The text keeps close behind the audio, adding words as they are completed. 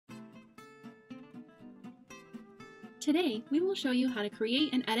Today, we will show you how to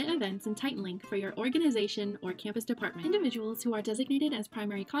create and edit events in TitanLink for your organization or campus department. Individuals who are designated as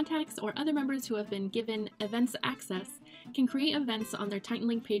primary contacts or other members who have been given events access can create events on their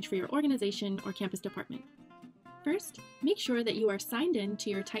TitanLink page for your organization or campus department. First, make sure that you are signed in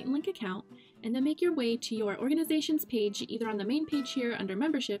to your TitanLink account, and then make your way to your organization's page either on the main page here under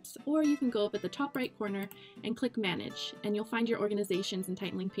memberships, or you can go up at the top right corner and click manage, and you'll find your organizations and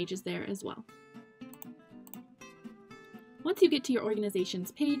TitanLink pages there as well. Once you get to your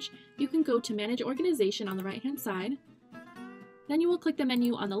organization's page, you can go to Manage Organization on the right-hand side. Then you will click the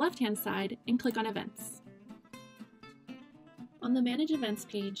menu on the left-hand side and click on Events. On the Manage Events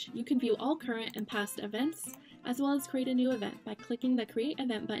page, you can view all current and past events, as well as create a new event by clicking the Create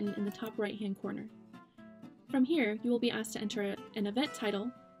Event button in the top right-hand corner. From here, you will be asked to enter an event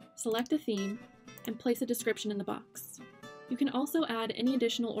title, select a theme, and place a description in the box. You can also add any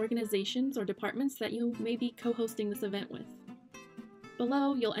additional organizations or departments that you may be co-hosting this event with.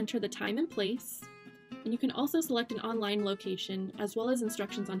 Below, you'll enter the time and place, and you can also select an online location as well as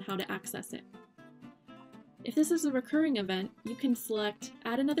instructions on how to access it. If this is a recurring event, you can select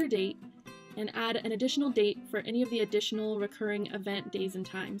Add Another Date and add an additional date for any of the additional recurring event days and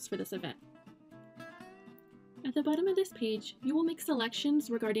times for this event. At the bottom of this page, you will make selections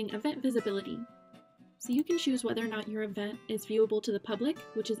regarding event visibility. So you can choose whether or not your event is viewable to the public,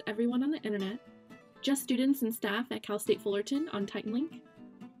 which is everyone on the internet, just students and staff at Cal State Fullerton on TitanLink,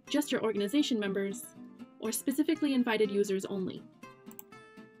 just your organization members, or specifically invited users only.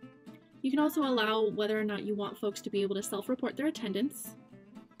 You can also allow whether or not you want folks to be able to self-report their attendance.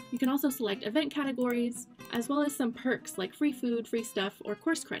 You can also select event categories, as well as some perks like free food, free stuff, or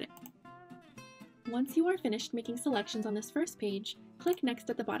course credit. Once you are finished making selections on this first page, click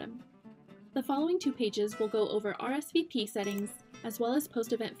Next at the bottom. The following two pages will go over Rsvp settings, as well as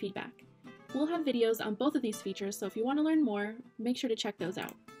post-event feedback. We'll have videos on both of these features, so if you want to learn more, make sure to check those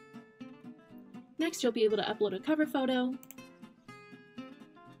out. Next, you'll be able to upload a cover photo,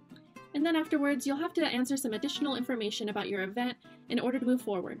 and then afterwards, you'll have to answer some additional information about your event in order to move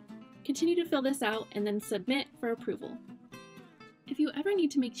forward. Continue to fill this out and then submit for approval. If you ever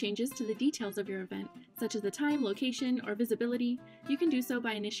need to make changes to the details of your event, such as the time, location, or visibility, you can do so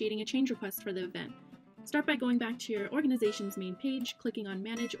by initiating a change request for the event. Start by going back to your organization's main page, clicking on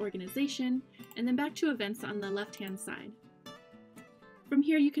Manage Organization, and then back to Events on the left-hand side. From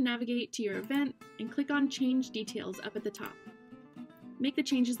here, you can navigate to your event and click on Change Details up at the top. Make the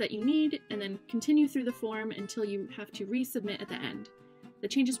changes that you need, and then continue through the form until you have to resubmit at the end. The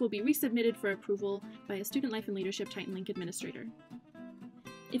changes will be resubmitted for approval by a Student Life and Leadership TitanLink administrator.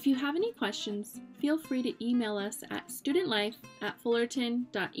 If you have any questions, feel free to email us at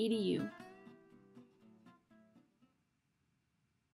studentlife@fullerton.edu.